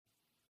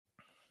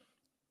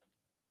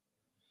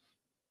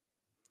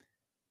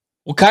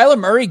Will Kyler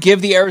Murray give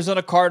the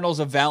Arizona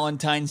Cardinals a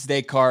Valentine's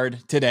Day card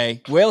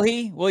today? Will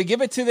he? Will he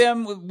give it to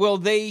them? Will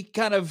they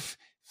kind of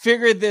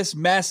figure this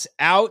mess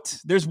out?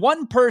 There's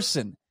one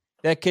person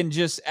that can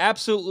just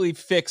absolutely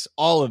fix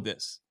all of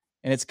this,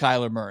 and it's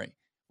Kyler Murray.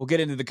 We'll get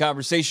into the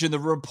conversation. The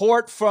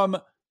report from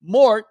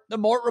Mort, the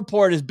Mort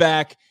Report is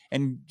back,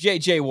 and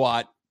J.J.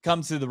 Watt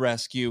comes to the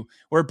rescue.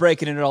 We're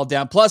breaking it all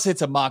down. Plus,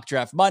 it's a mock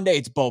draft Monday.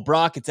 It's Bo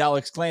Brock. It's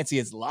Alex Clancy.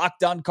 It's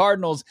Locked On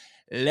Cardinals.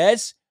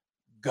 Let's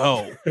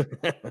go.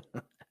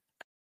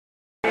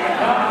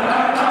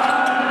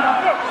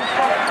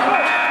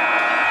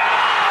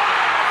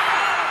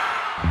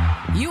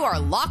 You are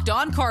Locked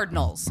On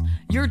Cardinals,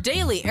 your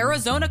daily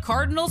Arizona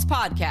Cardinals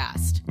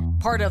podcast.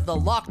 Part of the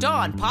Locked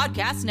On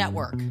Podcast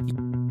Network,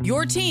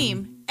 your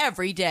team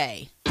every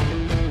day.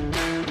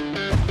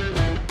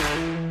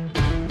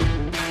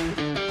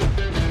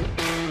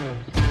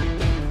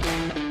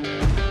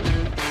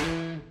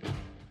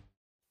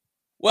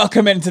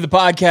 Welcome into the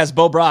podcast,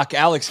 Bo Brock,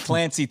 Alex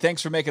Clancy.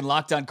 Thanks for making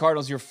Locked On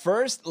Cardinals your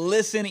first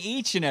listen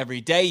each and every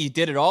day. You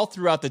did it all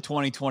throughout the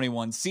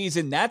 2021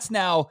 season. That's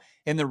now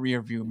in the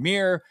rearview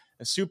mirror.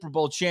 A Super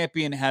Bowl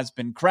champion has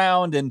been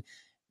crowned, and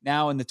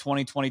now in the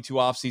 2022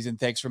 offseason,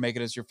 thanks for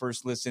making us your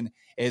first listen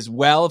as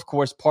well. Of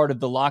course, part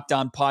of the Locked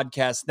On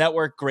Podcast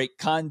Network. Great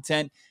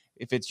content.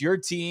 If it's your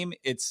team,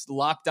 it's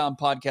Locked On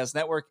Podcast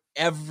Network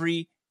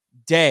every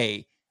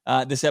day.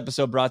 This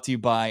episode brought to you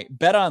by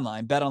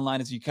BetOnline. BetOnline,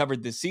 as you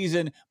covered this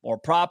season, more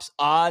props,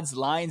 odds,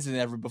 lines than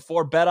ever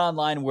before.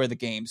 BetOnline, where the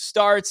game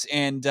starts,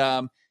 and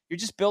you're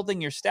just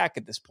building your stack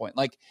at this point.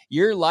 Like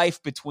your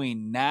life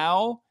between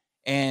now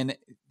and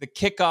the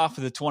kickoff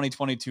of the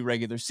 2022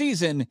 regular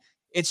season,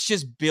 it's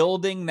just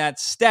building that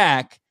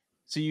stack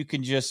so you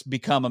can just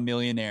become a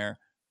millionaire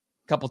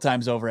a couple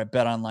times over at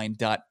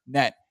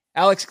betonline.net.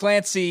 Alex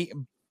Clancy,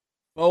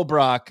 Bo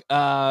Brock.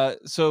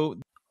 So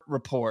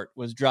report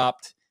was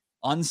dropped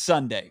on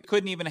Sunday.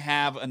 Couldn't even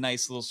have a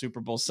nice little Super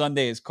Bowl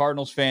Sunday as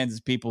Cardinals fans, as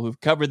people who've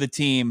covered the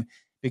team,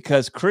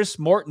 because Chris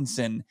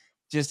Mortensen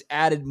just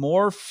added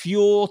more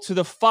fuel to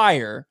the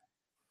fire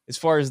as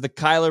far as the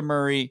Kyler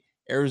Murray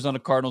Arizona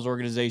Cardinals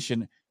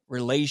organization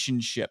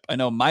relationship. I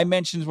know my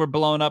mentions were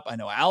blown up. I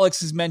know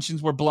Alex's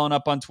mentions were blown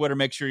up on Twitter.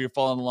 Make sure you're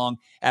following along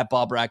at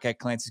Bob Rack, at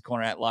Clancy's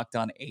Corner, at Locked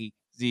On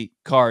AZ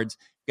Cards.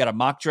 Got a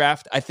mock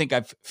draft. I think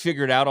I've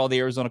figured out all the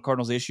Arizona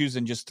Cardinals issues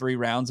in just 3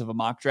 rounds of a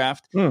mock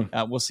draft.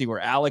 We'll see where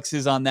Alex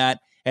is on that.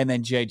 And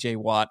then J.J.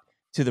 Watt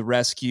to the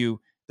rescue,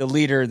 the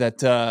leader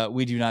that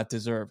we do not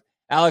deserve.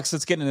 Alex,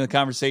 let's get into the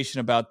conversation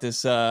about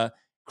this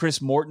Chris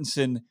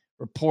Mortensen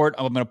report.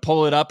 I'm going to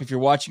pull it up. If you're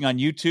watching on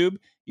YouTube,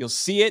 you'll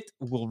see it.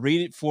 We'll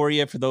read it for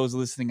you for those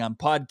listening on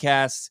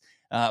podcasts.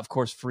 Of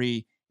course,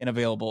 free and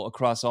available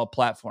across all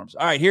platforms.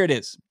 All right, here it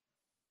is.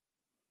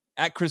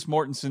 At Chris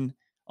Mortensen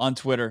on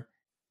Twitter.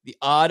 The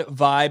odd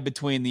vibe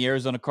between the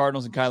Arizona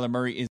Cardinals and Kyler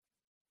Murray is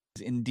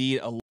indeed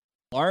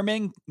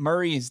alarming.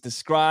 Murray is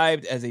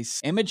described as an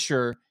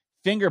immature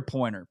finger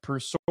pointer per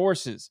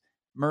sources.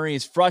 Murray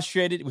is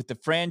frustrated with the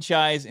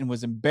franchise and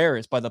was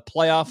embarrassed by the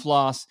playoff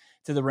loss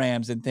to the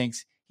Rams and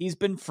thinks he's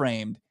been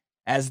framed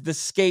as the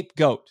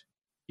scapegoat.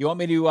 You want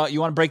me to,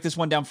 you want to break this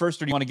one down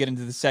first, or do you want to get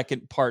into the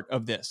second part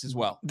of this as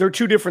well? They're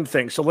two different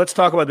things. So let's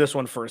talk about this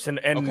one first.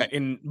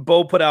 And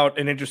Bo put out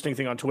an interesting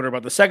thing on Twitter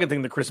about the second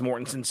thing that Chris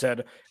Mortensen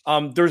said.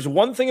 There's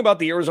one thing about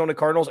the Arizona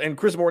Cardinals, and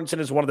Chris Mortensen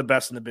is one of the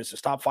best in the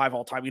business, top 5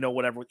 all time,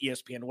 whatever, with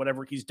ESPN,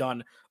 whatever he's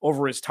done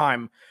over his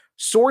time.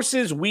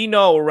 Sources we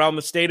know around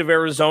the state of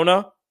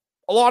Arizona,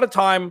 a lot of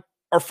time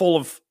are full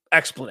of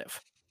expletive.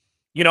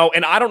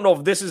 And I don't know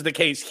if this is the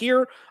case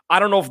here. I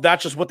don't know if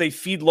that's just what they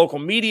feed local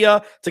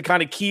media to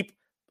kind of keep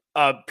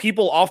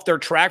people off their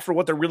track for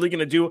what they're really going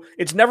to do.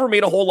 It's never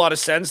made a whole lot of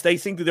sense. They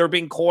think that they're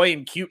being coy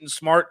and cute and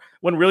smart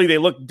when really they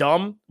look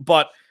dumb.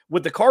 But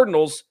with the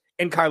Cardinals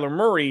and Kyler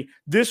Murray,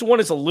 this one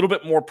is a little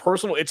bit more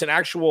personal. It's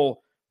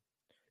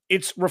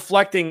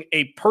reflecting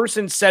a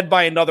person said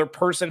by another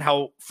person,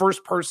 how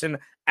first person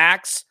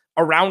acts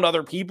around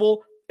other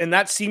people. And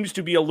that seems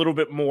to be a little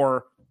bit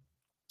more,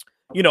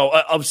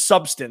 of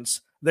substance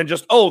than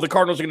just, the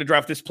Cardinals are going to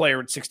draft this player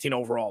at 16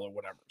 overall or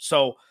whatever.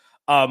 So,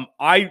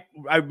 my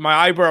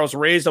eyebrows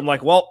raised. I'm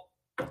like, well,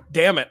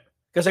 damn it.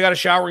 Guess I got to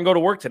shower and go to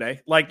work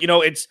today.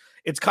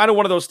 It's kind of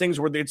one of those things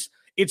where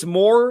it's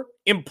more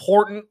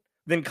important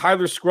than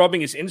Kyler scrubbing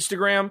his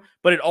Instagram,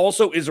 but it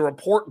also is a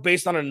report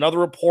based on another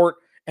report,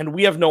 and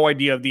we have no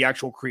idea of the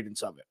actual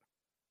credence of it.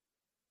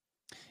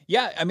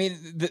 Yeah, I mean,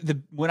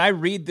 when I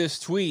read this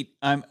tweet,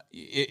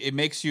 it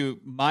makes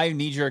my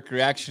knee-jerk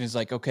reaction is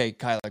like, okay,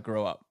 Kyler,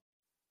 grow up.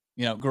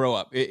 Grow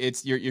up.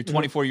 You're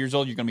 24 years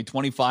old. You're going to be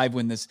 25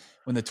 when the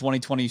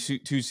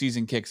 2022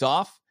 season kicks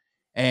off.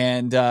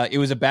 And it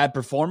was a bad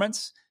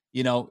performance.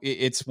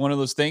 It's one of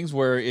those things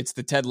where it's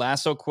the Ted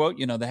Lasso quote,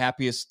 the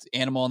happiest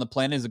animal on the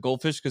planet is a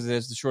goldfish because it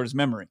has the shortest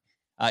memory.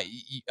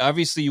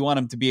 Obviously, you want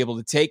them to be able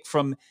to take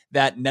from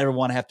that, never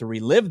want to have to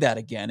relive that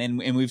again.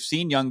 And we've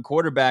seen young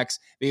quarterbacks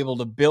be able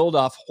to build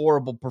off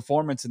horrible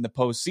performance in the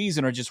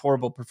postseason or just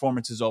horrible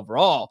performances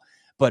overall.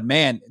 But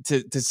man,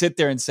 to sit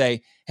there and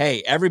say,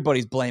 hey,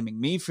 everybody's blaming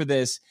me for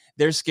this.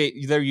 They're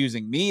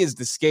using me as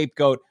the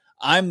scapegoat.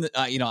 I'm,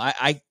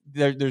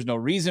 there's no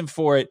reason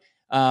for it.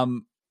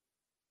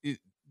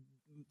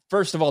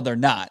 First of all, they're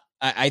not.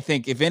 I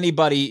think if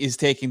anybody is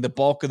taking the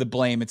bulk of the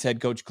blame, it's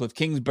head coach Cliff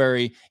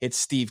Kingsbury. It's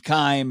Steve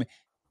Keim.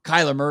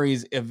 Kyler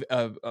Murray's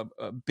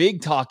a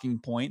big talking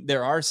point.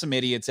 There are some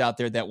idiots out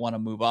there that want to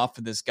move off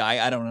of this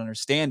guy. I don't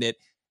understand it,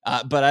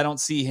 but I don't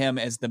see him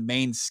as the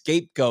main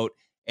scapegoat.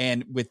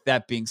 And with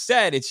that being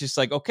said, it's just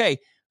like, okay,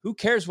 who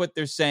cares what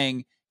they're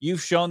saying?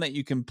 You've shown that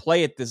you can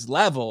play at this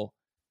level.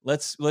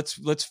 Let's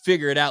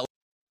figure it out.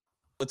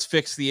 Let's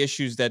fix the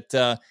issues that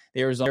the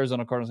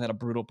Arizona Cardinals had a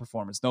brutal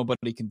performance.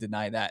 Nobody can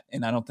deny that.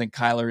 And I don't think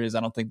Kyler is.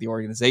 I don't think the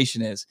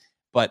organization is.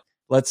 But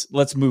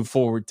let's move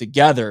forward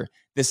together.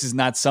 This is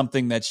not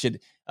something that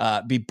should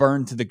be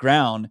burned to the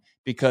ground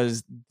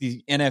because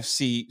the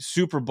NFC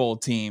Super Bowl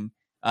team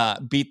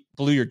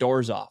blew your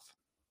doors off.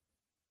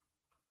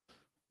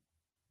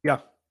 Yeah.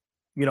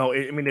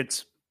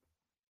 It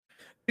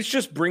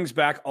just brings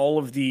back all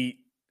of the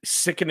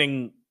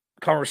sickening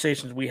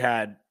conversations we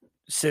had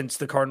since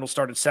the Cardinals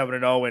started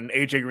 7-0 and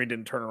AJ Green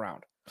didn't turn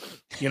around.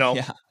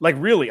 Yeah. Like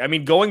really,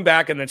 going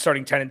back and then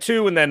starting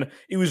 10-2, and then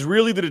it was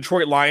really the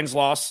Detroit Lions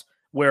loss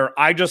where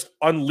I just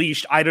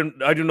unleashed. I do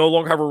no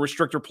longer have a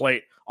restrictor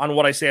plate on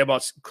what I say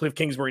about Cliff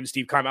Kingsbury and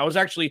Steve Keim. I was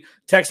actually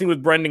texting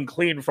with Brendan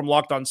Clean from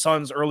Locked On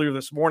Suns earlier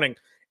this morning,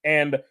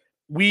 and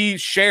we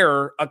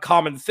share a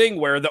common thing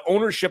where the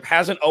ownership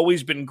hasn't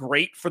always been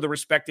great for the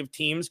respective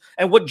teams.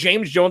 And what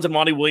James Jones and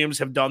Monty Williams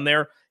have done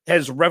there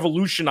has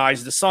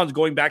revolutionized the Suns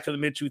going back to the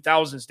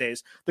mid-2000s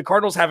days. The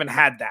Cardinals haven't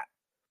had that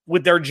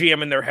with their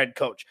GM and their head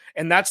coach.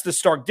 And that's the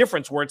stark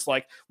difference where it's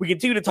like we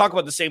continue to talk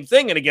about the same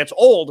thing and it gets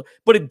old,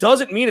 but it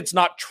doesn't mean it's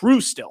not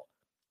true still.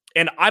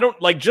 And I don't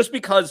just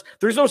because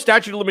there's no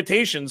statute of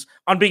limitations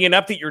on being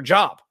inept at your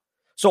job.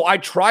 So I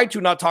try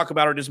to not talk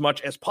about it as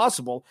much as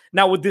possible.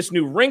 Now with this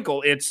new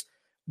wrinkle,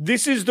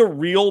 this is the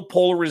real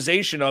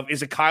polarization of,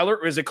 is it Kyler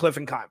or is it Cliff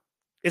and Keim?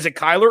 Is it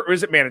Kyler or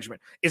is it management?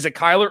 Is it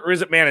Kyler or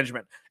is it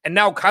management? And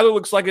now Kyler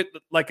looks like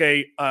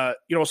a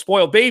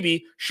spoiled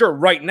baby, sure,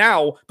 right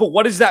now. But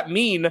what does that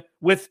mean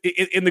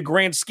in the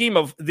grand scheme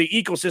of the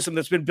ecosystem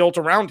that's been built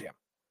around him?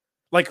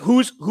 Like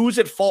who's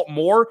at fault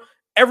more?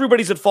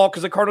 Everybody's at fault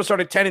because the Cardinals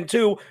started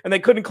 10-2 and they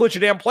couldn't clinch a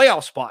damn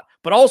playoff spot.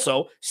 But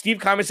also, Steve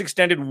Keim has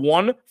extended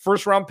one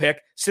first-round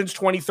pick since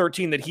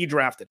 2013 that he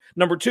drafted.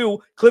 Number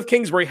two, Cliff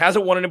Kingsbury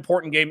hasn't won an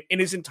important game in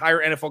his entire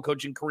NFL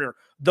coaching career.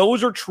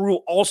 Those are true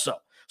also.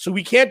 So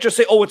we can't just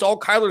say, oh, it's all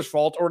Kyler's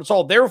fault or it's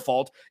all their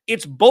fault.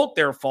 It's both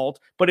their fault.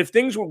 But if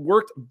things were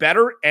worked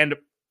better and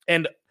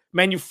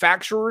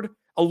manufactured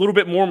a little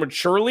bit more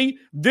maturely,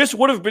 this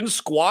would have been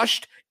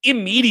squashed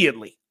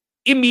immediately.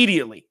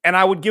 And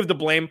I would give the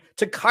blame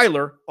to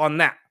Kyler on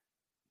that.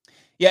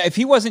 Yeah, if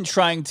he wasn't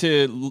trying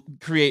to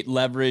create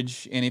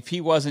leverage and if he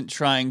wasn't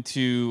trying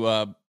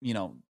to,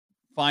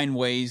 find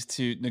ways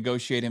to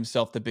negotiate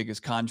himself the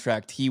biggest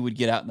contract, he would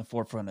get out in the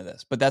forefront of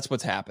this. But that's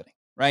what's happening,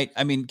 right?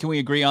 I mean, can we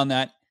agree on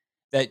that?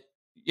 That,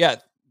 yeah,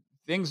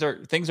 things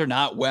are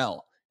not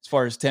well as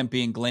far as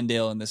Tempe and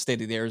Glendale and the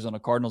state of the Arizona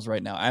Cardinals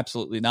right now.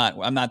 Absolutely not.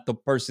 I'm not the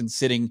person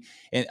sitting,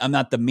 and I'm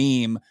not the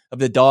meme of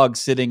the dog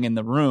sitting in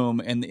the room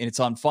and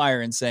it's on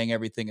fire and saying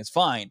everything is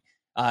fine.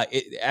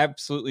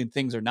 Absolutely,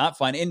 things are not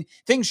fine, and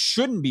things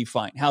shouldn't be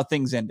fine. How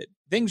things ended,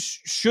 things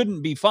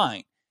shouldn't be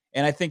fine.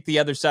 And I think the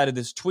other side of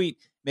this tweet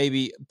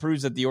maybe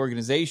proves that the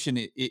organization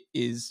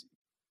is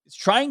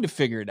trying to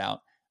figure it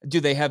out. Do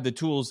they have the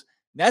tools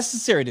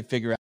necessary to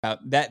figure out?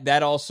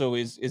 That also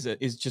is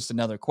just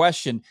another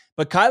question.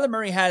 But Kyler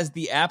Murray has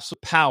the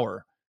absolute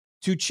power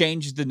to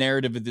change the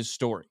narrative of this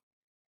story.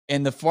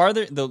 And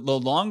the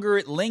longer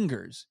it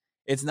lingers,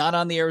 it's not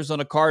on the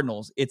Arizona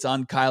Cardinals, it's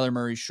on Kyler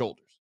Murray's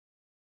shoulders.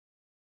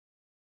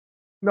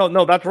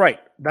 No, that's right.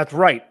 That's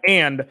right.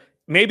 And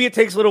maybe it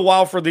takes a little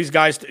while for these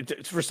guys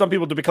for some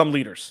people to become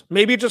leaders.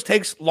 Maybe it just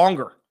takes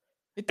longer.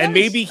 And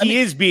maybe he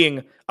is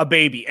being a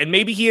baby, and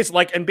maybe he is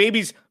and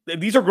babies,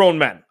 these are grown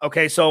men.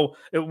 Okay. So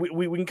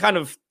we can kind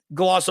of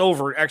gloss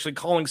over actually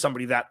calling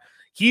somebody that.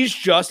 He's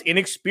just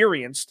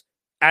inexperienced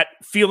at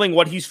feeling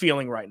what he's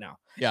feeling right now.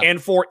 Yeah.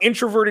 And for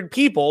introverted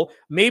people,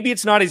 maybe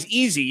it's not as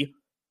easy,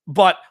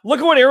 but look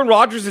at what Aaron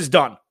Rodgers has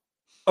done.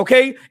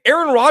 Okay.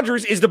 Aaron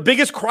Rodgers is the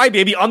biggest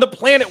crybaby on the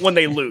planet when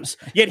they lose,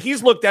 yet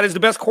he's looked at as the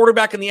best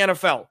quarterback in the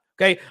NFL.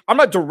 Okay, I'm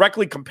not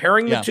directly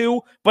comparing the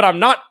two, but I'm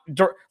not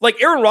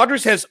Aaron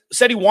Rodgers has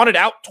said he wanted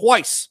out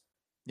twice.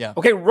 Yeah.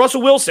 Okay,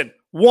 Russell Wilson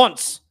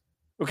once.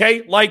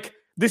 Okay,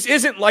 this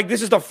isn't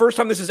this is the first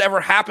time this has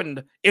ever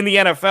happened in the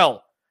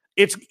NFL.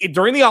 It's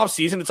during the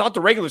offseason. It's not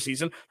the regular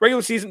season.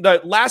 The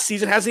last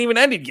season hasn't even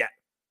ended yet.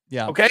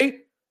 Yeah.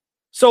 Okay.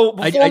 So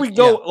before we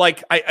go,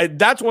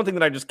 that's one thing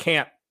that I just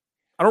can't.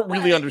 I don't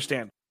really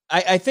understand.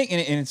 I think, and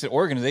it's an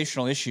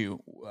organizational issue,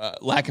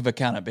 lack of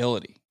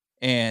accountability.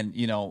 And,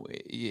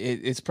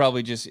 it's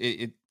probably just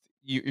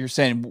you're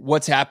saying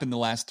what's happened the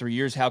last 3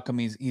 years? How come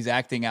he's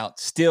acting out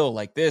still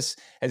like this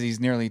as he's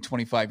nearly a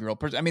 25-year-old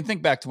person? I mean,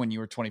 think back to when you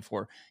were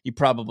 24. You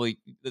probably,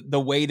 the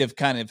weight of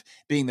kind of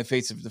being the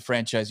face of the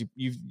franchise,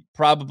 you've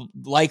probably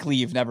likely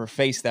you've never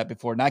faced that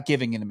before. Not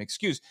giving him an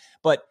excuse,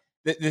 but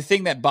the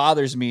thing that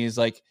bothers me is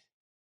like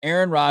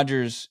Aaron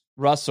Rodgers,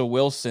 Russell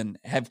Wilson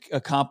have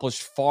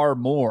accomplished far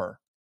more,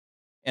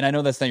 and I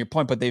know that's not your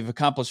point, but they've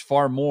accomplished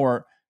far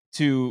more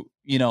to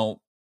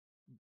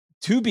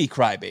be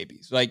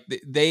crybabies. Like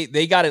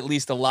they got at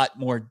least a lot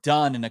more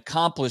done and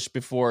accomplished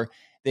before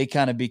they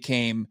kind of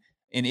became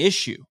an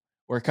issue.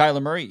 Where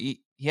Kyler Murray,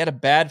 he had a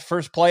bad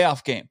first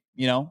playoff game,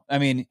 I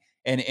mean,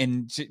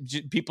 and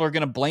people are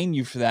going to blame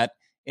you for that,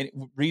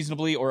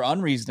 reasonably or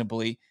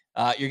unreasonably.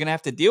 You're going to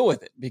have to deal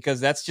with it because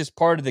that's just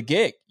part of the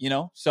gig,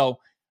 So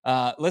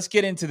let's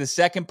get into the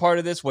second part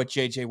of this, what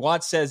JJ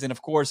Watt says, and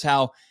of course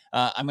how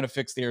I'm going to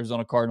fix the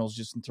Arizona Cardinals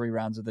just in 3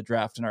 rounds of the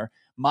draft in our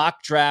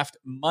mock draft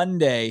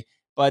Monday.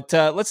 But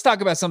let's talk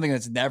about something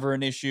that's never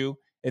an issue.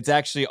 It's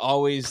actually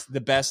always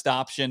the best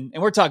option.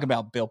 And we're talking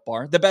about Built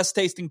Bar, the best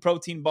tasting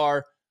protein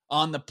bar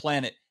on the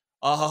planet.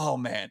 Oh,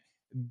 man.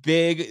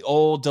 Big,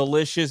 old,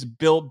 delicious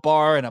Built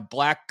Bar and a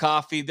black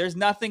coffee. There's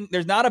not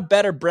a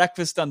better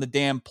breakfast on the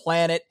damn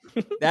planet.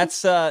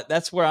 That's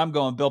where I'm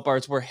going, Built Bar.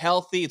 It's where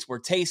healthy, it's where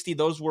tasty,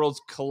 those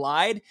worlds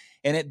collide.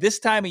 And at this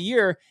time of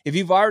year, if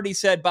you've already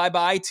said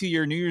bye-bye to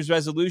your New Year's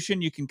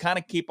resolution, you can kind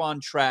of keep on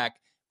track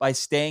by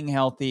staying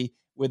healthy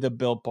with a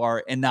Built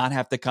Bar and not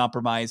have to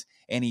compromise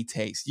any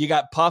taste. You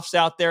got puffs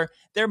out there.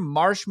 They're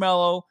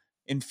marshmallow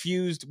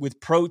infused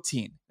with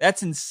protein.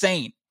 That's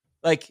insane.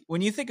 Like when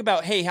you think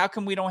about, hey, how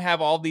come we don't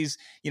have all these,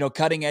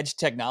 cutting edge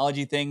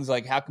technology things?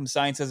 Like how come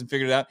science hasn't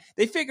figured it out?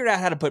 They figured out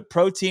how to put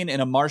protein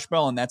in a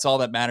marshmallow, and that's all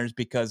that matters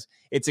because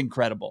it's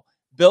incredible.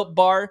 Built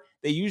Bar,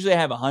 they usually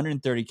have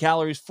 130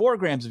 calories, 4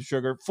 grams of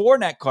sugar, 4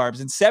 net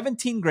carbs, and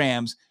 17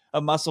 grams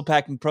of muscle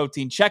packing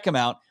protein. Check them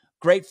out.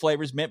 Great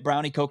flavors, mint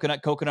brownie,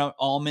 coconut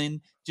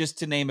almond, just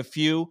to name a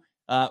few.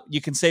 You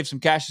can save some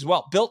cash as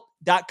well.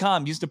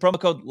 Built.com. Use the promo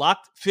code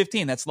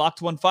LOCKED15. That's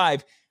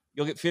LOCKED15.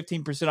 You'll get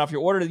 15% off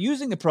your order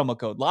using the promo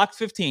code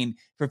LOCKED15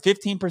 for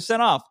 15%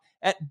 off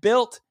at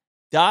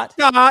Built.com.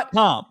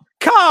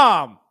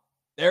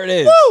 There it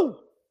is. Woo!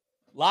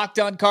 Locked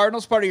On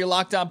Cardinals, part of your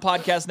Locked On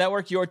Podcast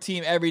Network, your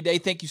team every day.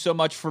 Thank you so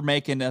much for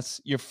making us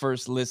your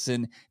first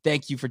listen.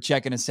 Thank you for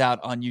checking us out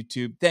on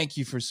YouTube. Thank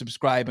you for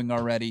subscribing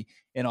already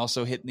and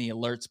also hitting the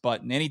alerts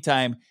button.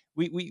 Anytime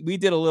we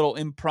did a little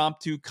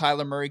impromptu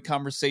Kyler Murray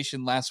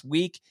conversation last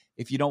week.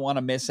 If you don't want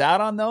to miss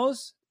out on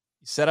those,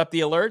 you set up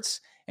the alerts.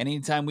 And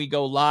anytime we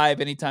go live,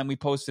 anytime we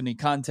post any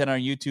content on our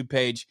YouTube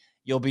page,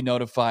 you'll be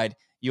notified.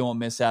 You won't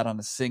miss out on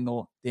a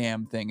single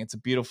damn thing. It's a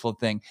beautiful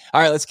thing.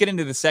 All right, let's get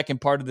into the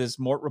second part of this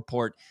Mort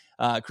report.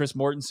 Chris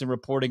Mortensen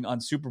reporting on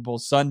Super Bowl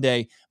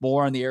Sunday,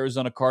 more on the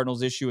Arizona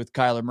Cardinals issue with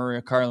Kyler Murray,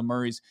 or Kyler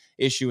Murray's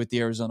issue with the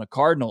Arizona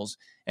Cardinals.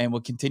 And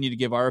we'll continue to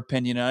give our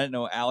opinion on it. I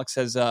know Alex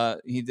has,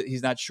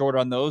 he's not short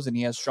on those, and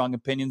he has strong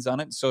opinions on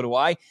it, and so do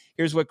I.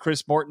 Here's what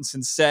Chris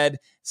Mortensen said,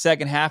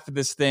 second half of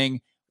this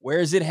thing. Where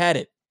is it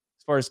headed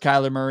as far as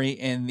Kyler Murray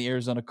and the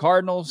Arizona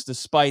Cardinals?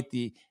 Despite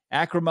the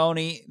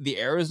acrimony, the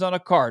Arizona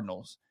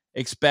Cardinals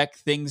expect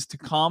things to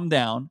calm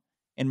down,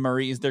 and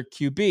Murray is their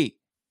QB.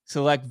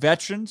 Select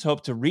veterans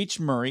hope to reach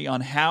Murray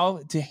on how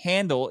he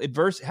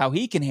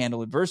can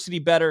handle adversity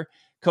better.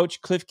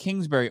 Coach Cliff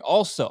Kingsbury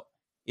also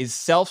is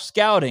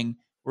self-scouting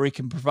where he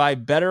can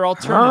provide better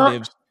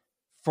alternatives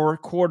for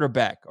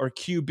quarterback or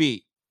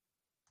QB.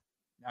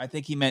 I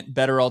think he meant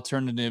better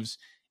alternatives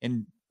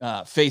in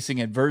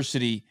facing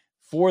adversity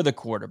for the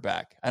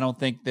quarterback. I don't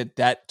think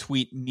that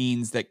tweet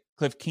means that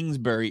Cliff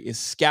Kingsbury is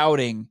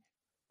scouting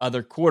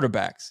other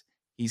quarterbacks.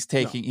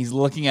 He's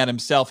looking at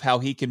himself, how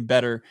he can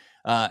better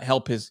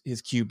help his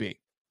QB.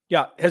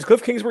 Yeah. Has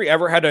Cliff Kingsbury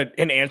ever had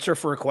an answer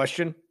for a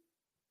question?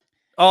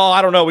 Oh,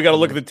 I don't know. We got to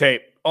look at the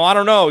tape. Oh, I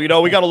don't know.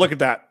 We got to look at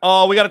that.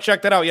 Oh, we got to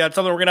check that out. Yeah, it's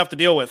something we're going to have to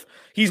deal with.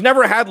 He's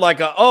never had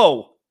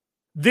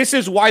this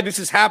is why this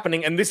is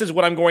happening, and this is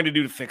what I'm going to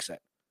do to fix it.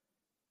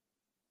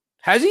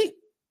 Has he?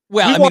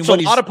 Well, we watched a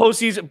lot of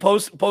postseason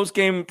post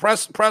game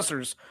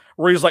pressers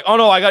where he's like, "Oh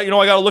no, I got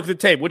to look at the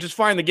tape," which is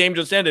fine. The game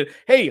just ended.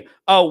 Hey,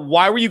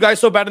 why were you guys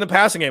so bad in the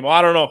passing game? Oh,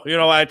 I don't know.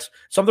 It's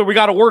something we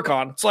got to work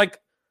on. It's like,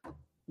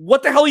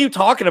 what the hell are you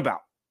talking about?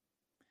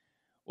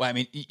 Well, I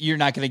mean, you're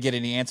not going to get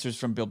any answers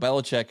from Bill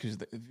Belichick, who's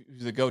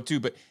the go-to.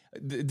 But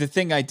the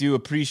thing I do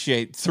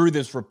appreciate through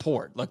this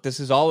report, look, this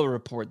is all a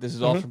report. This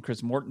is all from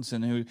Chris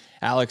Mortensen, who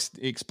Alex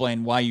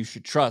explained why you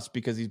should trust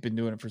because he's been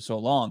doing it for so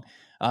long.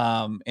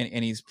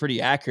 And he's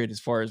pretty accurate as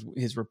far as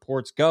his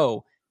reports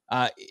go.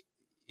 At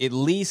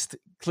least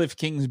Cliff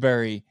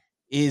Kingsbury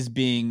is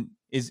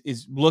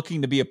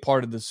looking to be a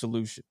part of the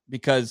solution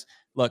because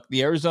look,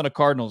 the Arizona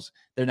Cardinals,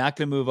 they're not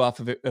going to move off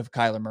of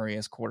Kyler Murray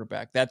as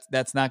quarterback.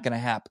 That's not going to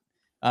happen.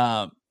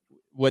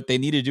 What they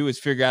need to do is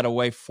figure out a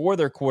way for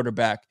their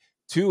quarterback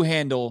to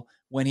handle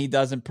when he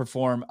doesn't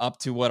perform up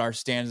to what our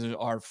standards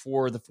are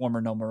for the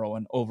former number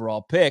one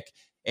overall pick.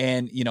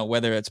 And,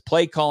 whether it's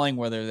play calling,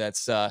 whether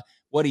that's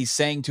what he's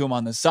saying to him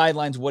on the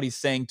sidelines, what he's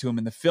saying to him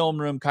in the film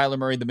room. Kyler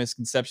Murray, the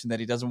misconception that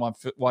he doesn't want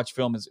to watch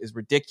film is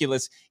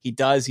ridiculous. He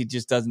does. He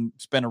just doesn't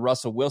spend a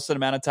Russell Wilson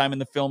amount of time in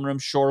the film room.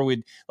 Sure,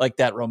 we'd like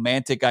that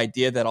romantic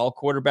idea that all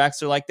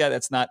quarterbacks are like that.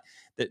 That's not,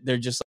 they're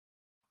just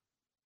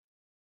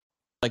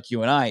like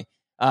you and I.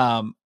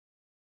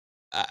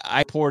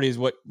 I support is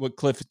what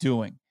Cliff is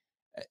doing.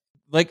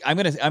 Like, I'm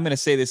gonna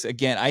say this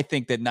again. I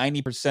think that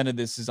 90% of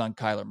this is on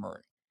Kyler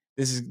Murray.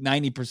 This is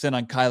 90%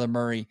 on Kyler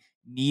Murray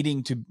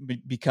needing to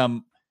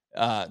become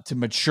to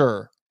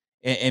mature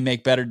and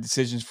make better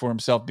decisions for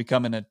himself,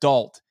 become an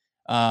adult.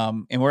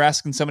 And we're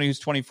asking somebody who's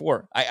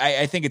 24.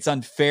 I think it's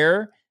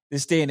unfair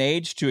this day and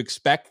age to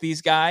expect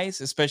these guys,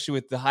 especially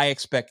with the high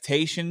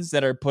expectations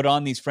that are put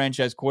on these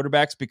franchise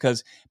quarterbacks,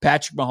 because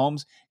Patrick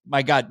Mahomes,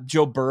 my God,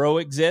 Joe Burrow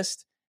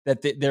exists,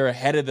 that they're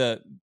ahead of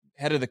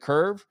the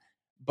curve.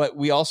 But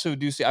we also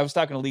do see, I was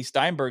talking to Lee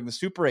Steinberg, the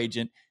super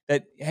agent,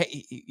 that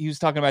he was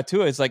talking about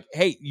too. It's like,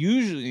 hey,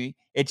 usually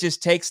it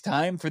just takes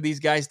time for these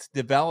guys to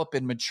develop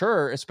and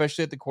mature,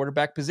 especially at the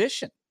quarterback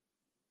position.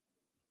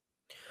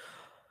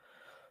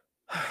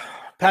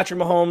 Patrick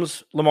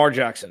Mahomes, Lamar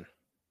Jackson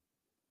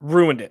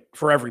ruined it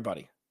for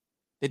everybody.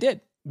 They did.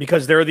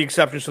 Because they're the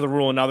exceptions to the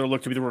rule, and now they're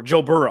looked to be the rule.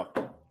 Joe Burrow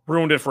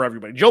ruined it for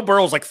everybody. Joe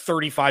Burrow's like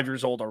 35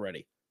 years old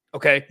already.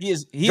 Okay,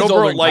 he's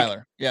older than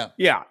Kyler.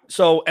 Yeah.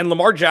 So, and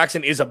Lamar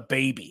Jackson is a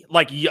baby,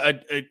 like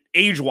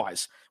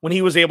age-wise, when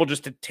he was able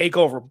just to take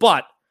over.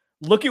 But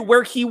look at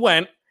where he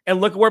went, and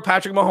look at where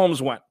Patrick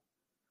Mahomes went.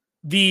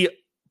 The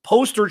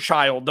poster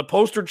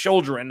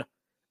children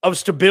of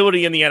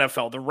stability in the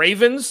NFL. The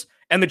Ravens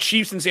and the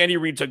Chiefs since Andy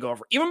Reid took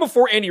over. Even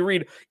before Andy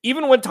Reid,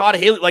 even when Todd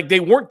Haley, like, they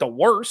weren't the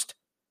worst.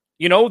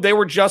 You know, they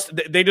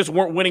just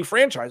weren't winning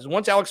franchises.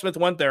 Once Alex Smith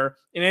went there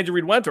and Andy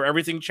Reid went there,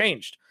 everything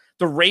changed.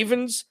 The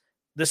Ravens,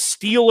 the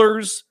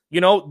Steelers,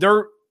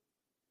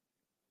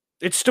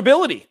 it's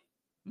stability.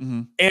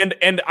 Mm-hmm.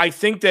 And I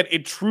think that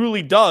it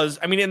truly does.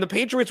 I mean, and the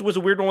Patriots was a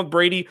weird one with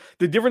Brady.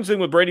 The difference thing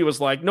with Brady was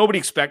like, nobody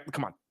expected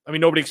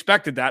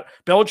that.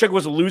 Belichick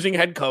was a losing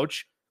head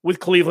coach with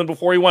Cleveland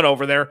before he went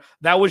over there.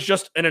 That was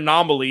just an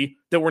anomaly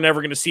that we're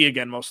never going to see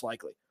again, most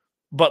likely.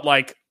 But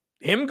like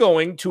him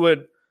going to a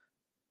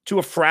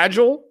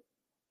fragile,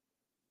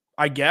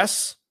 I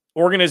guess,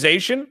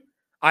 organization,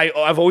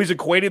 I've always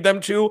equated them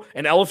to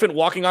an elephant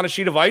walking on a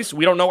sheet of ice.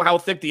 We don't know how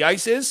thick the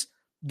ice is.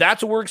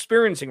 That's what we're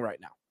experiencing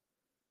right now.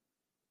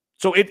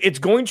 So it's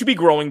going to be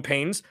growing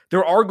pains.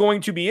 There are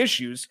going to be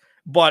issues.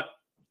 But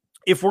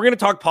if we're going to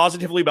talk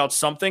positively about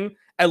something,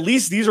 at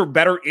least these are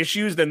better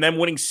issues than them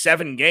winning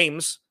 7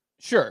 games.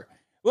 Sure.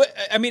 Well,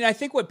 I mean, I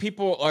think what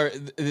people are,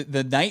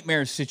 the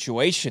nightmare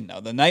situation,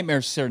 though, the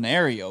nightmare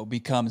scenario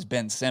becomes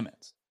Ben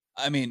Simmons.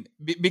 I mean,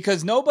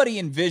 because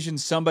nobody envisions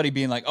somebody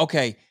being like,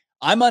 okay,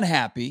 I'm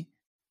unhappy.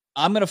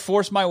 I'm going to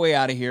force my way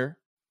out of here,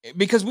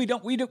 because we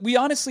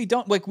honestly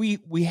don't, like,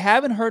 we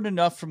haven't heard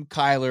enough from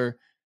Kyler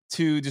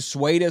to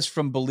dissuade us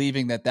from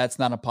believing that that's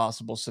not a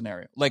possible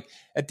scenario. Like,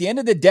 at the end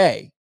of the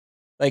day,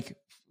 like,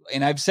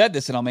 and I've said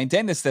this and I'll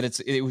maintain this, that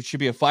it should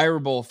be a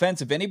fireable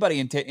offense if anybody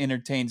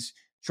entertains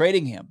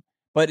trading him.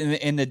 But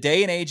in the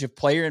day and age of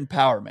player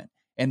empowerment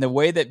and the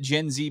way that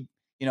Gen Z,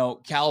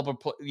 caliber,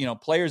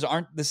 players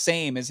aren't the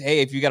same as,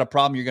 hey, if you got a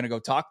problem, you're going to go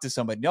talk to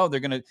somebody. No,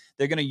 they're going to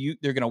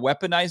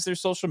weaponize their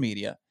social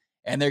media,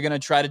 and they're going to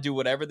try to do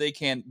whatever they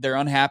can. They're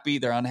unhappy.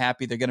 They're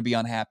going to be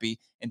unhappy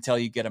until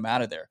you get them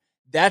out of there.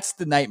 That's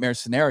the nightmare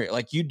scenario.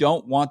 Like, you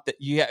don't want that.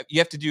 You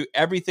have to do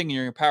everything in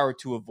your power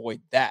to avoid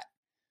that.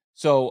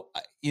 So,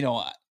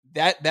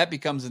 that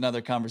becomes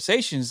another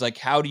conversation. Is like,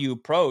 how do you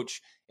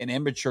approach an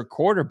immature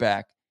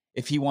quarterback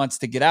if he wants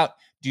to get out?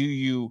 Do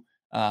you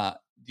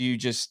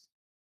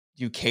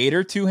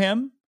cater to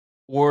him,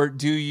 or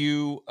do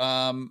you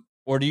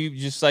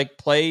just like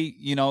play,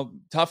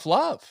 tough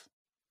love?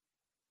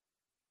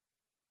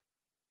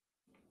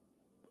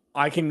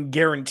 I can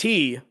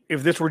guarantee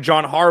if this were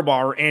John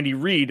Harbaugh or Andy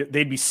Reid,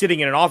 they'd be sitting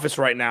in an office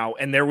right now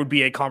and there would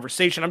be a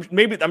conversation.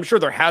 I'm sure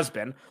there has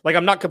been. Like,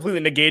 I'm not completely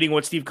negating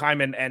what Steve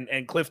Keim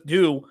and Cliff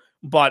do,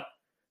 but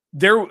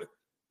the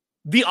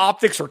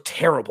optics are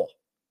terrible.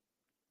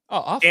 Oh,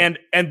 awful.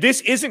 And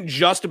this isn't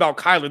just about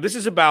Kyler. This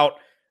is about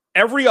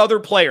every other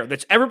player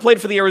that's ever played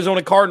for the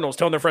Arizona Cardinals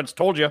telling their friends,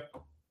 told you.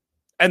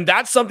 And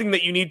that's something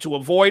that you need to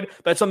avoid.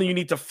 That's something you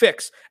need to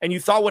fix. And you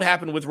thought what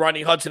happened with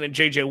Rodney Hudson and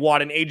J.J.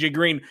 Watt and A.J.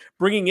 Green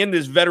bringing in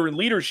this veteran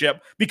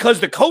leadership,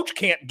 because the coach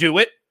can't do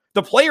it,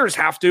 the players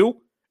have to,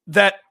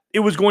 that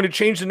it was going to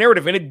change the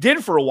narrative. And it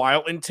did for a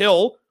while,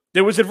 until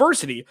there was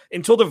adversity,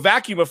 until the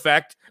vacuum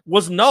effect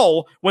was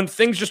null, when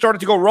things just started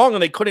to go wrong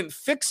and they couldn't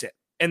fix it.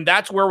 And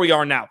that's where we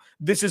are now.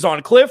 This is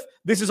on Cliff.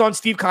 This is on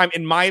Steve Keim,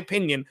 in my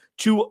opinion,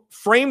 to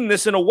frame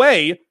this in a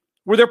way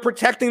where they're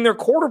protecting their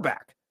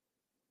quarterback.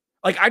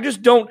 Like, I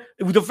just don't.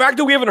 The fact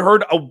that we haven't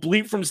heard a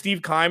bleep from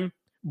Steve Keim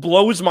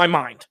blows my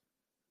mind.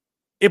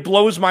 It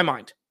blows my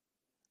mind.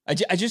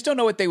 I just don't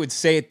know what they would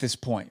say at this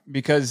point,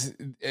 because,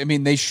 I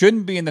mean, they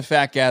shouldn't be in the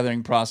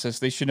fact-gathering process.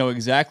 They should know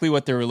exactly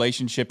what their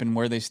relationship and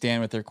where they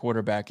stand with their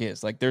quarterback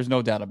is. Like, there's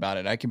no doubt about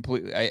it. I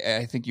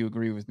think you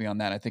agree with me on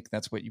that. I think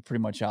that's what you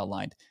pretty much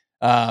outlined.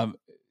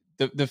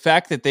 The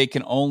fact that they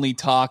can only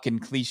talk in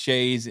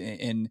cliches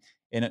and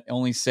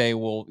only say,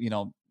 well,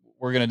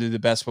 we're going to do the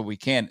best what we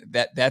can.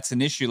 That's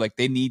an issue. Like,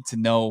 they need to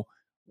know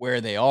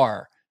where they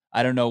are.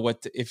 I don't know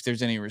if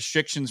there's any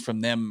restrictions from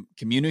them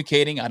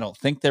communicating. I don't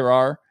think there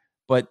are,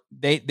 but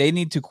they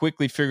need to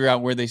quickly figure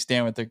out where they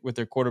stand with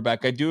their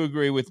quarterback. I do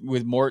agree with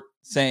Mort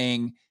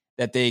saying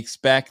that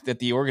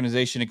the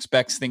organization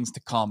expects things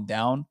to calm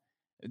down.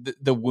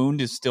 The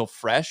wound is still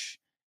fresh.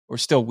 We're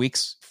still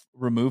weeks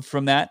removed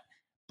from that.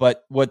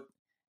 But what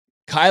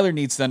Kyler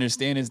needs to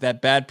understand is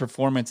that bad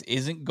performance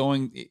isn't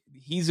going.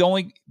 The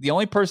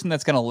only person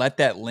that's going to let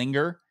that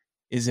linger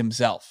is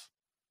himself.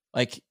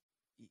 Like,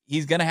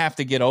 he's going to have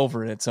to get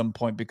over it at some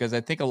point, because I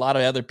think a lot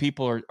of other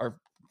people are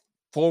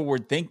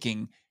forward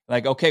thinking,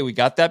 like, okay, we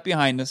got that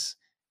behind us.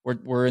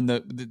 We're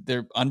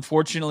in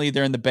unfortunately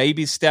they're in the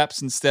baby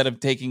steps instead of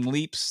taking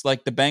leaps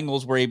like the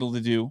Bengals were able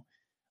to do.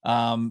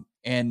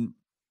 And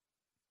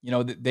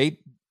they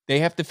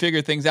have to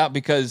figure things out,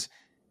 because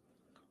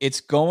it's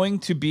going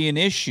to be an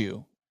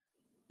issue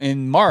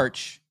in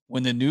March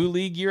when the new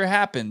league year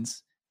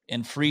happens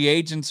and free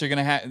agents are going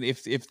to have,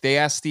 if they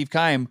ask Steve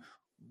Keim,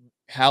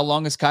 how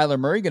long is Kyler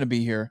Murray going to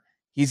be here?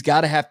 He's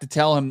got to have to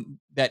tell him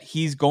that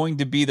he's going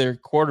to be their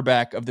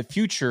quarterback of the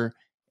future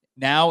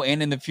now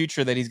and in the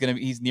future, that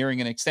he's nearing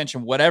an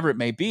extension, whatever it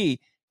may be.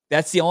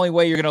 That's the only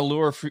way you're going to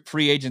lure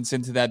free agents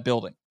into that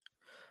building.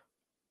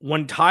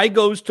 When Ty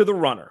goes to the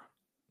runner,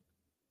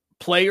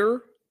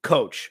 player,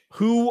 coach,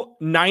 who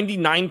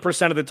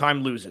 99% of the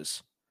time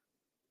loses?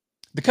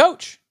 The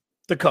coach.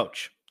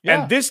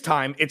 Yeah. And this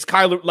time it's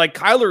Kyler. Like,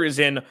 Kyler is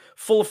in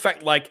full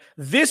effect. Like,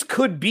 this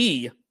could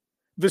be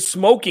the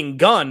smoking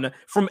gun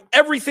from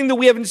everything that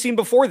we haven't seen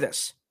before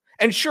this.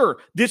 And sure,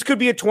 this could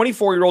be a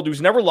 24-year-old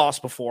who's never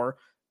lost before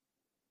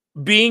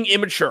being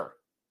immature.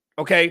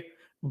 Okay.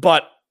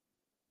 But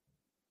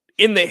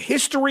in the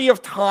history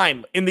of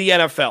time in the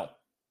NFL,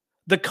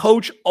 the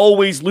coach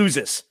always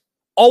loses.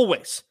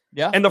 Always.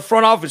 Yeah. And the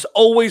front office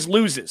always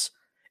loses.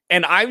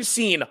 And I've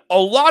seen a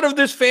lot of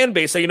this fan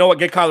base say, you know what,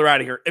 get Kyler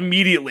out of here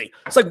immediately.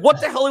 It's like, what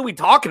the hell are we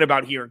talking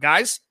about here,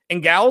 guys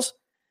and gals?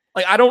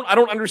 Like, I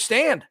don't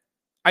understand.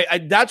 I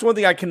that's one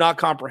thing I cannot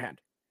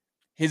comprehend.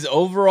 His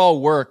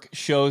overall work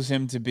shows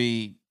him to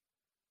be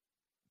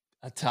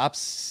a top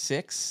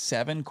 6,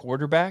 7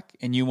 quarterback,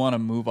 and you want to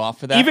move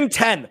off of that? Even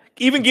 10.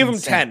 Even give him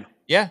 10.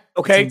 Yeah.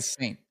 Okay. It's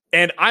insane.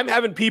 And I'm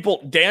having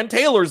people, Dan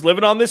Taylor's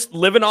living on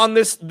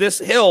this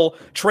hill,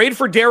 trade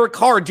for Derek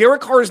Carr.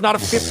 Derek Carr is not a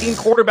 15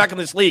 quarterback in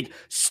this league.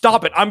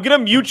 Stop it. I'm going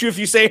to mute you if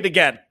you say it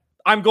again.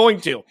 I'm going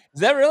to.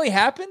 Has that really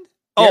happened?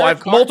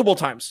 I've multiple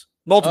times.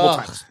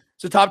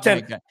 It's a top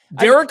 10.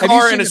 Derek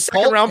Carr and a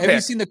second round pick. Have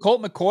you seen the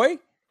Colt McCoy?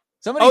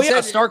 Somebody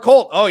said Star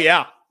Colt. Oh,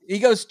 yeah. He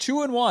goes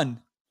 2-1.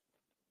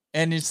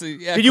 And it's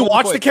Did you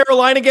watch the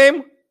Carolina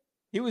game?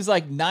 He was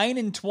like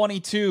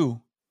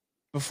 9-22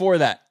 before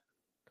that.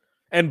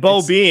 And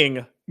Bo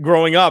being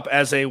growing up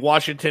as a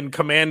Washington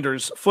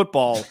Commanders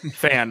football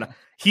fan,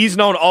 he's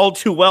known all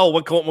too well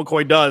what Colt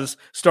McCoy does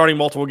starting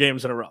multiple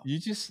games in a row. You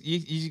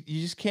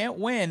just can't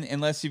win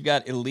unless you've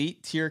got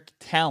elite tier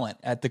talent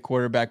at the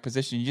quarterback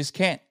position. You just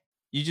can't.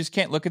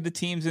 Look at the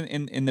teams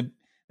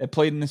that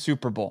played in the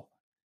Super Bowl.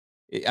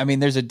 I mean,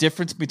 there's a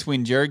difference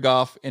between Jared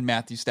Goff and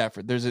Matthew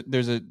Stafford. There's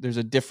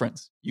a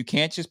difference. You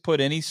can't just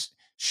put any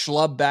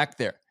schlub back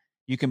there.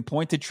 You can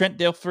point to Trent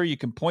Dilfer. You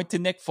can point to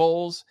Nick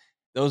Foles.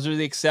 Those are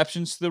the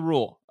exceptions to the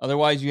rule.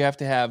 Otherwise, you have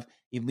to have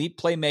elite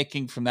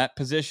playmaking from that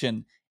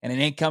position, and it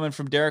ain't coming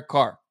from Derek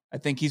Carr. I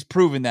think he's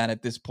proven that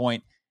at this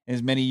point in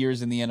his many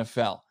years in the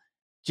NFL.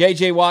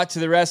 JJ Watt to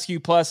the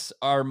rescue, plus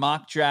our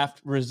mock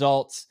draft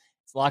results.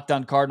 It's Locked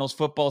On Cardinals.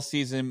 Football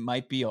season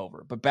might be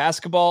over, but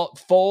basketball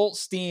full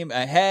steam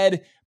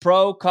ahead.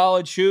 Pro,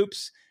 college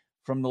hoops,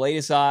 from the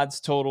latest odds,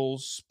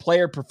 totals,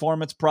 player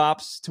performance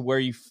props to where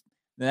the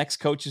next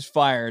coach is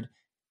fired.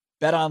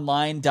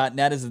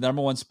 BetOnline.net is the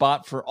number one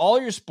spot for all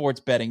your sports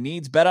betting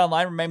needs.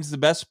 BetOnline remains the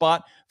best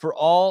spot for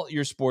all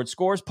your sports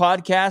scores,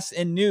 podcasts,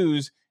 and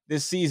news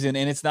this season.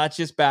 And it's not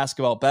just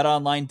basketball.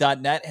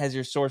 BetOnline.net is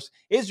your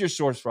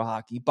source for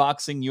hockey,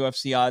 boxing,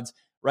 UFC odds,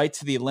 right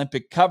to the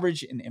Olympic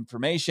coverage and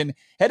information.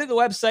 Head to the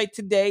website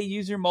today,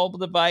 use your mobile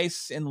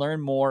device, and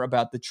learn more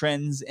about the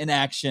trends in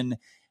action.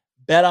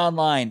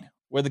 BetOnline,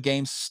 where the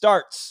game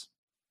starts.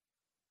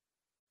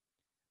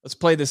 Let's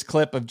play this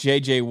clip of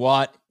JJ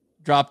Watt.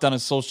 Dropped on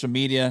his social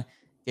media,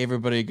 gave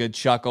everybody a good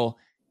chuckle.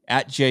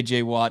 At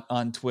JJ Watt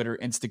on Twitter,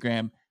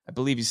 Instagram. I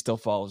believe he still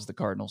follows the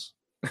Cardinals.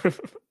 I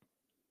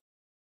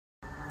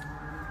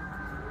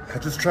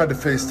just tried to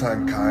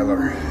FaceTime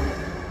Kyler.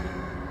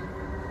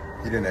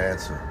 He didn't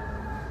answer.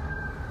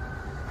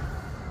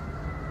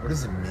 What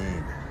does it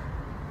mean?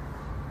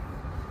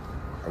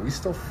 Are we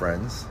still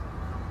friends?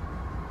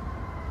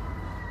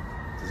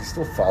 Does he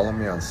still follow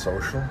me on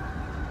social?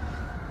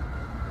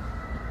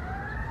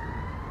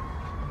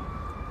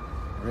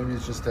 Maybe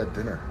it's just at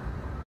dinner.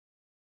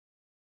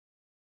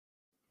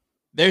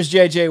 There's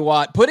JJ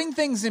Watt putting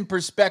things in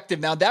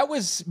perspective. Now, that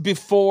was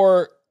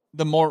before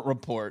the Mort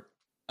report.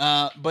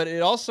 But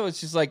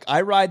it's just like,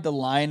 I ride the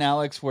line,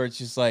 Alex, where it's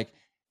just like,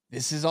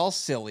 this is all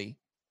silly.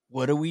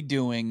 What are we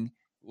doing?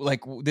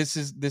 Like, this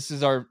is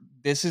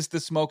the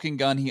smoking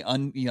gun.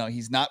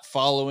 He's not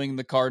following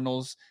the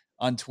Cardinals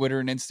on Twitter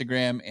and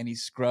Instagram, and he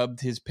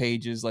scrubbed his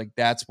pages. Like,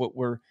 that's what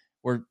we're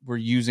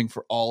using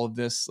for all of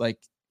this. Like,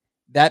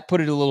 that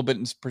put it a little bit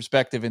in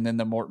perspective. And then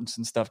the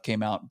Mortensen stuff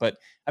came out. But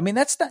I mean,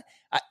 that's not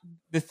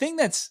the thing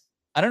that's,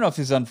 I don't know if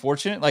it's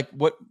unfortunate. Like,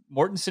 what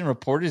Mortensen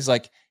reported is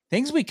like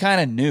things we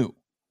kind of knew.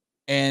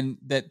 And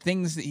that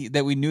things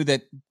that we knew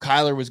that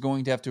Kyler was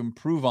going to have to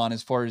improve on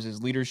as far as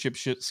his leadership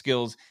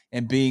skills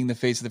and being the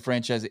face of the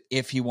franchise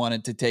if he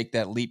wanted to take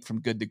that leap from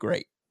good to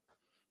great.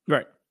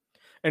 Right.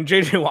 And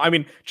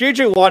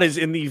JJ Watt is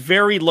in the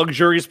very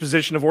luxurious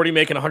position of already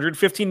making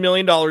 $115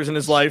 million in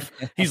his life.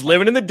 He's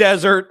living in the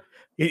desert.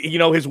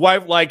 His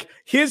wife,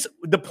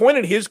 the point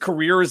in his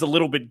career is a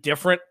little bit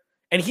different.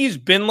 And he's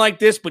been like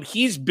this, but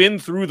he's been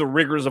through the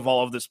rigors of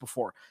all of this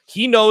before.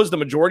 He knows the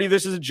majority of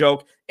this is a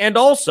joke. And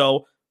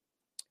also,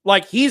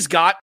 he's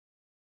got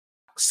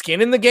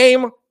skin in the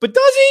game, but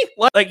does he?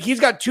 Like, he's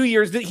got 2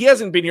 years. He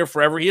hasn't been here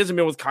forever. He hasn't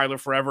been with Kyler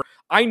forever.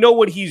 I know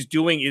what he's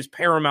doing is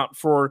paramount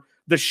for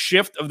the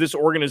shift of this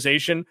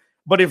organization.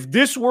 But if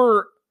this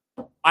were,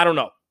 I don't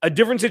know, a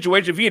different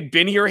situation, if he had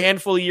been here a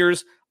handful of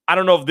years, I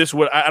don't know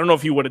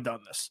if he would have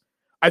done this.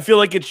 I feel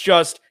like it's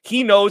just,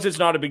 he knows it's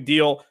not a big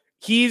deal.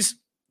 His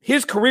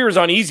career is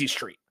on easy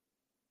street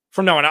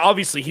from now on.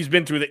 Obviously, he's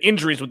been through the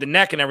injuries with the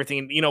neck and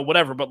everything,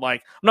 whatever. But I'm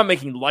not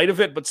making light of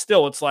it. But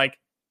still, it's like,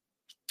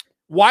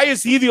 why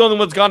is he the only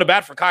one that's gone to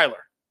bat for Kyler?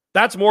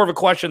 That's more of a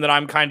question that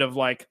I'm kind of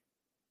like,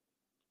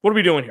 what are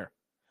we doing here?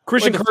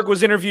 Christian Kirk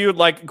was interviewed.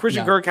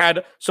 Christian Kirk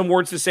had some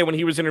words to say when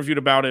he was interviewed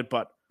about it.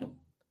 But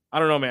I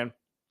don't know, man.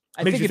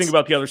 It makes you think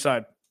about the other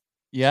side.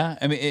 Yeah,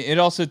 I mean,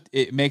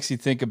 it makes you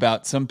think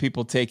about some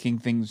people taking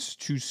things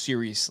too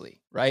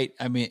seriously, right?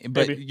 I mean,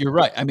 but maybe. You're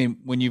right. I mean,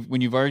 when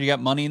you've already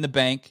got money in the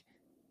bank.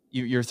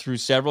 You're through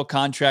several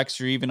contracts.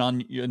 You're even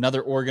on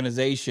another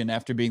organization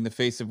after being the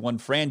face of one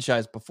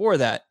franchise before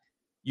that.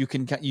 You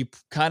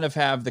kind of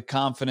have the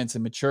confidence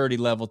and maturity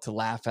level to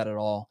laugh at it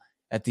all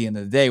at the end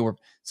of the day, where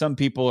some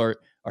people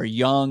are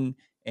young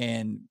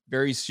and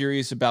very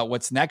serious about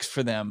what's next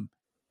for them.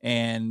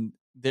 And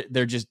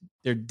they're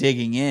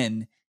digging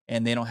in,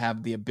 and they don't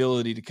have the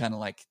ability to kind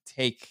of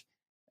take,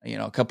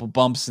 a couple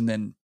bumps and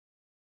then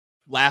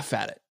laugh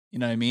at it. You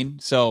know what I mean?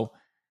 So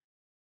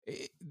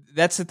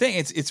that's the thing.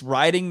 It's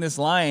riding this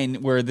line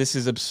where this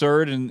is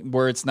absurd and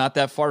where it's not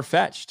that far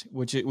fetched,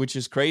 which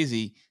is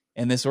crazy.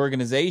 And this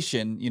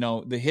organization,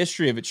 the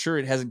history of it, sure,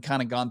 it hasn't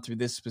kind of gone through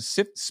this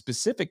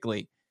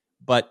specifically,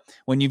 but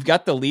when you've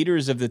got the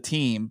leaders of the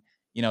team,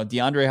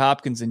 DeAndre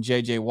Hopkins and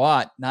JJ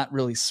Watt, not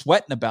really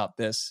sweating about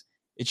this,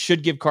 it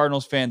should give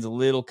Cardinals fans a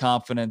little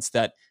confidence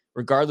that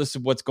regardless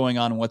of what's going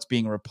on and what's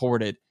being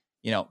reported,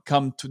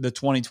 come to the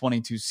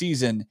 2022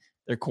 season,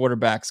 their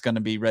quarterback's going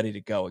to be ready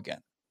to go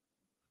again.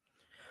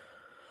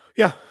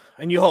 Yeah,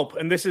 and you hope.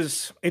 And this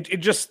is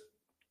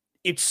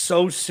it's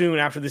so soon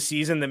after the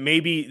season that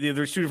maybe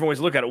there's two different ways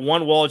to look at it.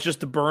 One, well, it's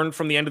just the burn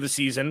from the end of the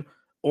season,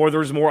 or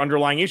there's more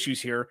underlying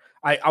issues here.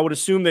 I would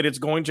assume that it's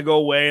going to go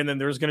away, and then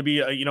there's going to be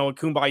a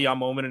kumbaya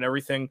moment, and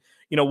everything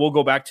will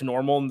go back to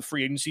normal. And the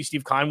free agency,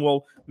 Steve Keim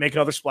will make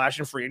another splash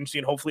in free agency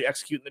and hopefully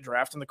execute in the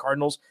draft, and the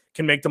Cardinals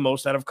can make the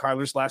most out of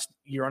Kyler's last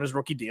year on his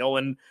rookie deal,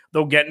 and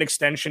they'll get an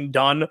extension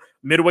done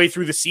midway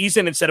through the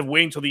season instead of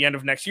waiting till the end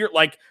of next year.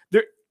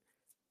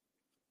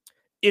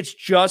 It's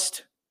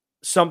just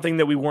something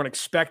that we weren't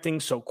expecting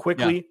so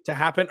quickly to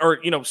happen, or,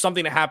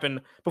 something to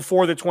happen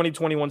before the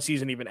 2021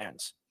 season even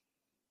ends.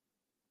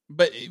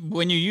 But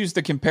when you use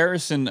the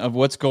comparison of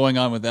what's going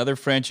on with other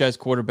franchise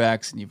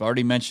quarterbacks, and you've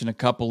already mentioned a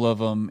couple of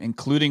them,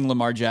 including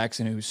Lamar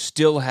Jackson, who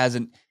still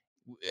hasn't,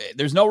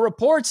 there's no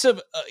reports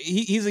of,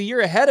 he's a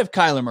year ahead of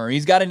Kyler Murray.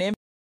 He's got an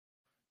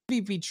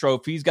MVP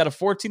trophy. He's got a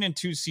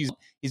 14-2 season.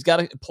 He's got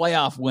a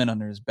playoff win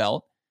under his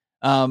belt.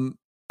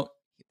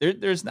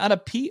 There's not a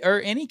P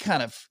or any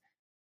kind of,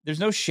 there's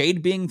no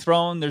shade being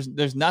thrown.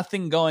 There's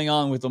nothing going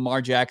on with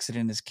Lamar Jackson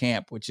in his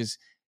camp, which is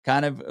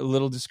kind of a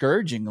little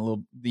discouraging,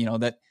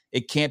 that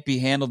it can't be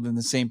handled in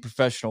the same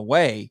professional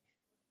way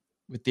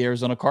with the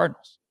Arizona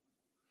Cardinals.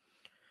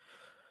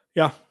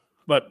 Yeah,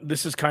 but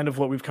this is kind of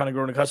what we've kind of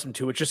grown accustomed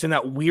to. It's just in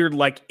that weird,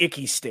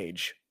 icky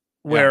stage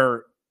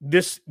where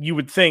this, you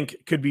would think,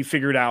 could be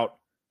figured out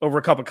over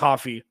a cup of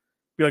coffee.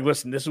 Be like,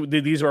 listen,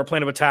 these are our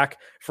plan of attack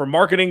for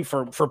marketing,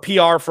 for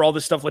PR, for all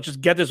this stuff. Let's just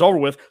get this over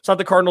with. It's not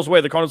the Cardinals'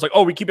 way. The Cardinals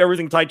we keep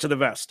everything tight to the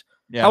vest.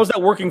 Yeah. How is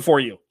that working for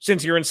you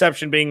since your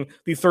inception, being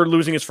the third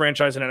losingest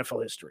franchise in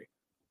NFL history?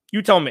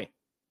 You tell me.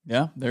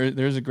 Yeah,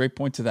 there's a great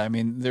point to that. I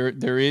mean,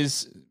 there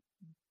is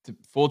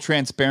full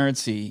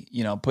transparency,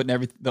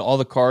 putting all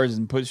the cards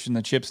and pushing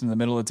the chips in the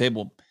middle of the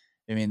table.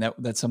 I mean,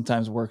 that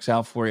sometimes works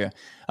out for you.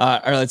 All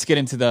right, let's get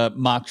into the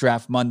mock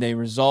draft Monday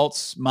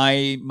results.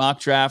 My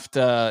mock draft,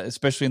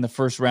 especially in the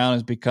first round,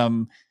 has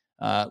become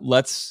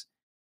let's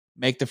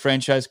make the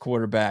franchise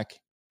quarterback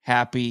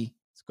happy.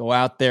 Let's go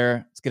out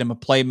there. Let's get him a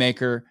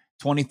playmaker.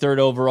 23rd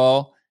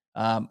overall.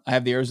 I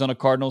have the Arizona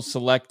Cardinals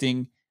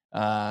selecting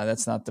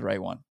That's not the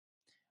right one.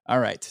 All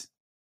right.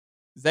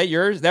 Is that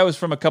yours? That was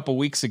from a couple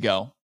weeks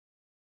ago.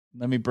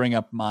 Let me bring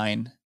up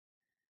mine.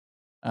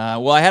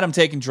 Well, I had him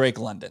taking Drake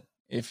London.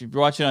 If you're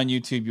watching on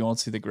YouTube, you won't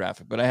see the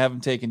graphic, but I have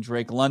him taking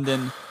Drake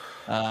London,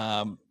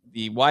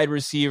 the wide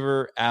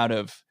receiver out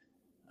of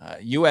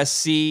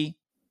USC,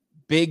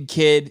 big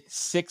kid,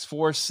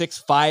 6'4",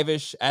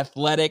 6'5"-ish,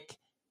 athletic.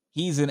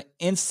 He's an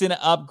instant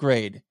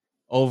upgrade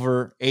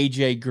over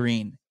AJ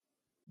Green.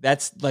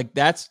 That's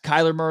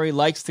Kyler Murray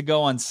likes to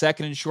go on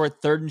second and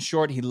short, third and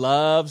short. He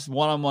loves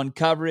one-on-one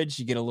coverage.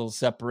 You get a little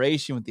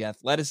separation with the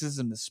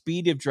athleticism, the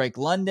speed of Drake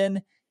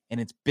London, and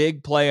it's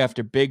big play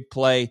after big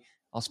play.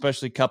 I'll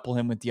especially couple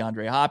him with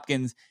DeAndre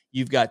Hopkins.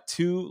 You've got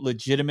two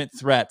legitimate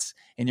threats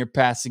in your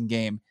passing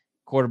game.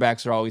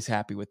 Quarterbacks are always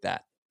happy with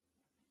that.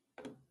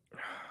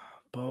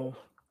 Bo,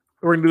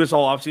 we're going to do this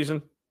all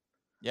offseason?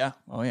 Yeah.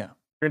 Oh, yeah.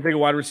 We're going to take a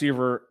wide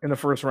receiver in the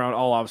first round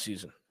all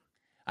offseason.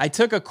 I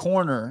took a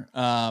corner,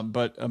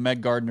 but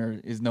Ahmed Gardner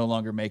is no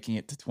longer making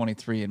it to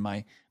 23 in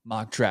my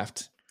mock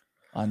draft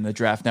on the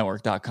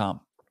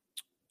draftnetwork.com.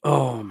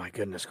 Oh, my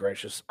goodness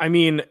gracious. I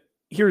mean,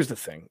 here's the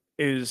thing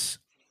is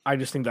I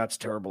just think that's a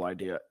terrible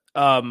idea.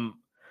 Zion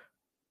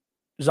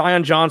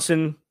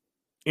Johnson,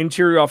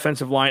 interior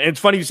offensive line. And it's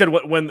funny you said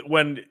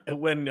when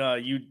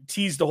you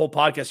teased the whole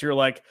podcast, you're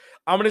like,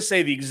 I'm going to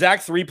say the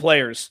exact three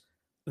players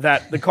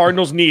that the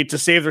Cardinals need to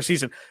save their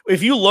season.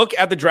 If you look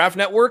at the Draft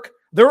Network,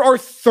 there are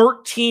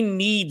 13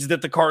 needs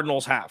that the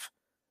Cardinals have.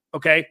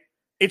 Okay?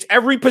 It's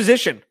every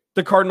position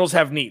the Cardinals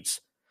have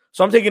needs.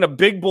 So I'm taking a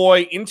big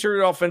boy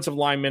interior offensive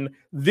lineman.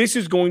 This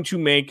is going to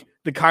make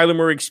the Kyler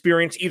Murray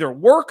experience either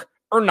work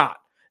or not.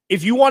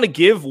 If you want to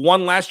give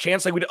one last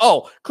chance, like we did,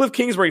 Cliff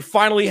Kingsbury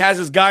finally has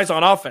his guys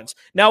on offense.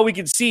 Now we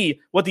can see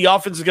what the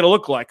offense is going to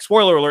look like.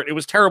 Spoiler alert, it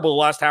was terrible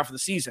the last half of the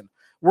season.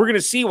 We're going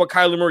to see what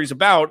Kyler Murray's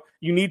about.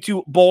 You need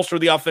to bolster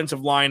the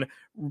offensive line,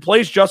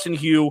 replace Justin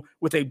Hugh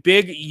with a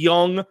big,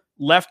 young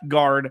left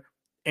guard.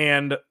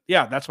 And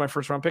yeah, that's my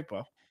first round pick,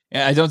 Bo.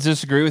 Yeah, I don't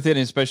disagree with it,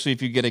 especially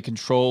if you get a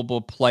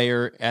controllable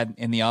player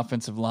in the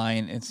offensive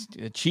line. It's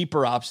a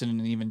cheaper option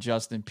than even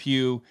Justin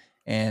Pugh.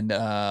 And,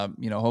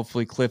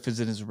 hopefully Cliff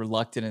isn't as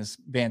reluctant as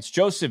Vance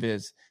Joseph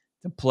is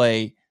to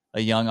play a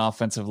young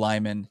offensive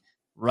lineman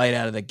right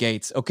out of the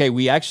gates. Okay,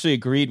 we actually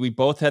agreed. We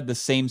both had the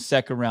same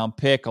second-round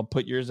pick. I'll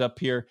put yours up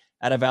here.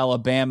 Out of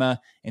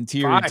Alabama,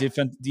 interior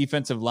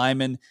defensive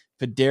lineman,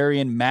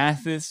 Phidarian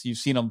Mathis. You've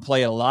seen him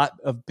play a lot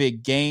of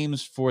big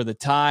games for the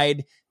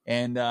Tide.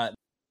 And that,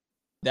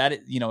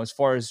 as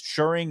far as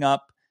shoring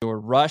up your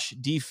rush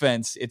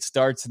defense, it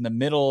starts in the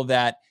middle of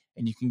that,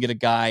 and you can get a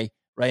guy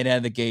right out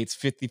of the gates,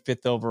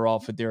 55th overall,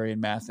 Phidarian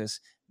Mathis.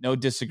 No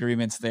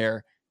disagreements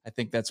there. I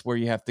think that's where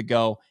you have to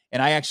go.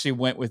 And I actually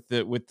went with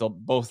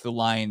both the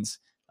lines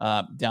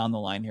down the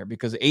line here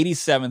because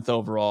 87th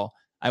overall,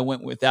 I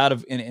went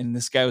and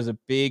this guy was a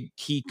big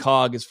key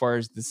cog as far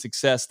as the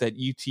success that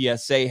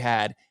UTSA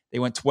had. They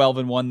went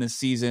 12-1 this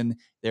season.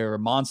 They were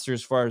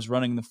monsters as far as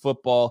running the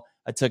football.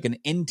 I took an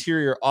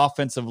interior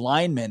offensive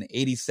lineman,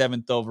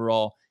 87th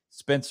overall,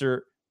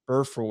 Spencer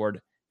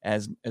Burford,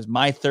 as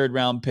my third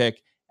round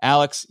pick.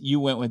 Alex,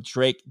 you went with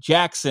Drake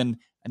Jackson.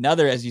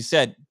 Another, as you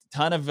said,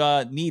 ton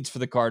of needs for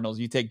the Cardinals.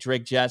 You take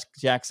Drake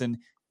Jackson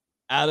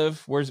out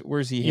of where's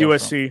he?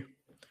 USC. From?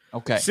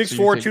 Okay, 6'4",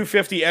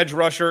 250 edge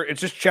rusher. It's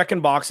just checking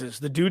boxes.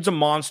 The dude's a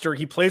monster.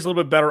 He plays a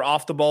little bit better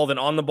off the ball than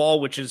on the ball,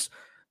 which is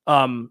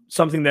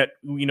something that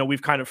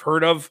we've kind of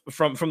heard of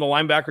from the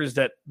linebackers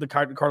that the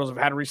Cardinals have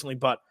had recently.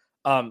 But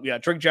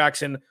Drake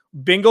Jackson,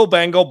 bingo,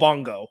 bango,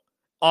 bongo,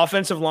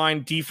 offensive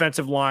line,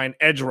 defensive line,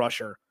 edge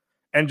rusher,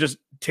 and just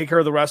take care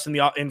of the rest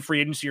in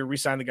free agency or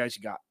re-sign the guys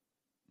you got.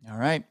 All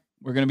right.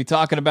 We're going to be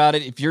talking about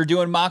it. If you're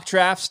doing mock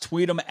drafts,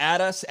 tweet them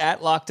at us,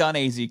 at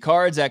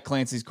LockedOnAZCards, at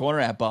Clancy's Corner,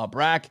 at Bob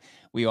Brack.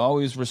 We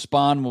always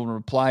respond. We'll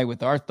reply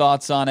with our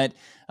thoughts on it.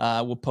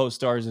 We'll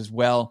post ours as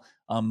well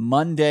on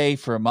Monday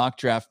for a mock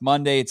draft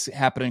Monday. It's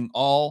happening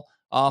all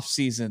off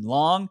season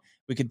long.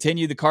 We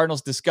continue the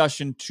Cardinals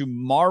discussion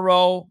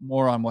tomorrow.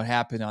 More on what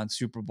happened on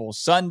Super Bowl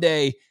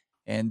Sunday.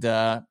 And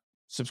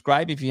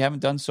subscribe if you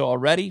haven't done so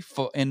already.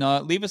 And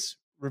leave us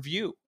a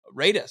review.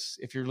 Rate us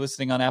if you're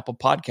listening on Apple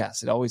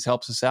Podcasts. It always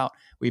helps us out.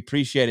 We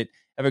appreciate it.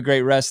 Have a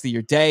great rest of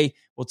your day.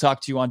 We'll talk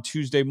to you on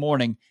Tuesday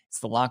morning. It's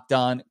the Locked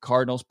On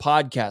Cardinals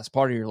podcast,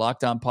 part of your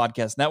Locked On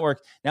Podcast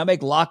Network. Now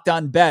make Locked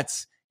On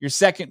Bets your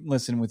second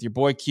listen with your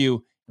boy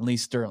Q and Lee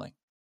Sterling.